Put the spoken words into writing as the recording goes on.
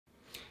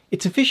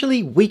It's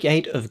officially week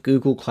 8 of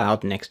Google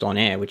Cloud Next on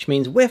Air, which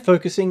means we're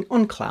focusing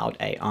on cloud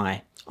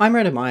AI. I'm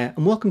Reto Meier,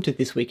 and welcome to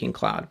This Week in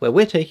Cloud, where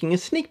we're taking a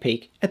sneak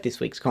peek at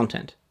this week's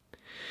content.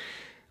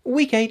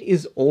 Week 8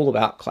 is all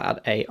about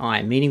cloud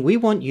AI, meaning we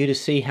want you to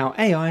see how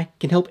AI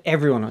can help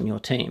everyone on your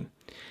team.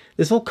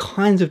 There's all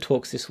kinds of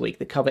talks this week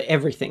that cover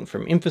everything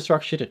from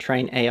infrastructure to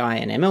train AI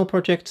and ML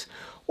projects,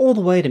 all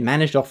the way to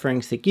managed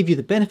offerings that give you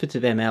the benefits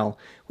of ML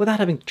without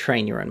having to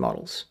train your own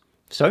models.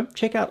 So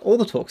check out all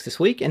the talks this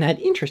week and add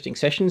interesting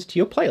sessions to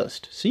your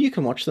playlist so you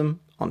can watch them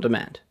on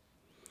demand.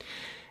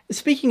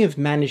 Speaking of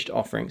managed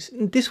offerings,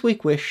 this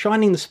week we're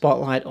shining the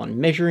spotlight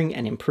on measuring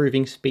and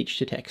improving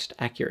speech-to-text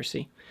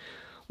accuracy.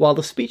 While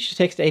the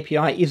speech-to-text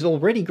API is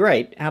already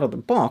great out of the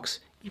box,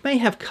 you may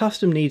have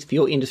custom needs for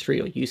your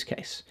industry or use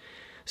case.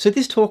 So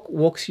this talk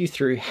walks you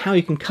through how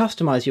you can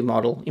customize your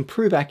model,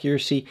 improve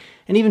accuracy,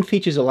 and even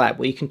features a lab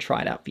where you can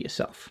try it out for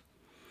yourself.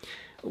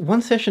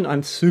 One session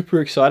I'm super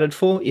excited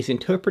for is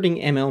interpreting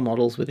ML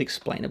models with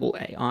explainable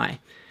AI.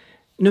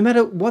 No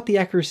matter what the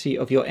accuracy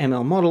of your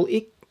ML model,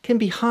 it can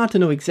be hard to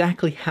know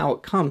exactly how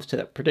it comes to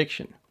that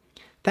prediction.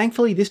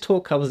 Thankfully, this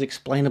talk covers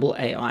explainable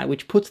AI,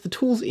 which puts the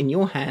tools in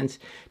your hands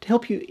to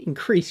help you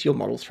increase your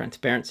model's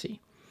transparency.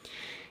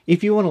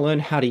 If you want to learn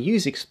how to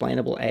use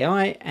explainable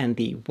AI and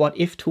the what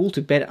if tool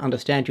to better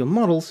understand your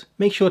models,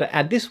 make sure to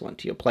add this one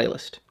to your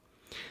playlist.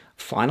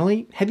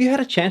 Finally, have you had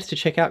a chance to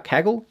check out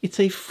Kaggle? It's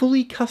a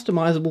fully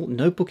customizable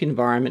notebook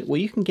environment where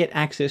you can get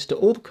access to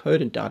all the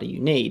code and data you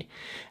need,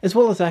 as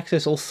well as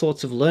access all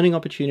sorts of learning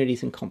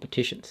opportunities and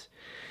competitions.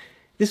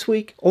 This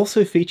week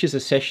also features a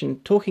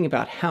session talking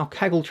about how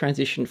Kaggle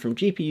transitioned from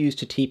GPUs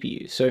to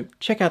TPUs, so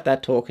check out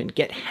that talk and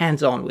get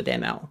hands-on with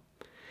ML.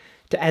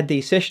 To add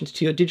these sessions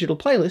to your digital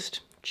playlist,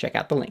 check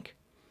out the link.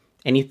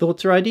 Any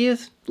thoughts or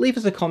ideas? Leave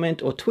us a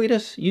comment or tweet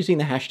us using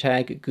the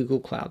hashtag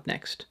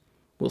GoogleCloudNext.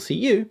 We'll see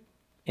you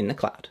in the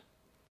cloud.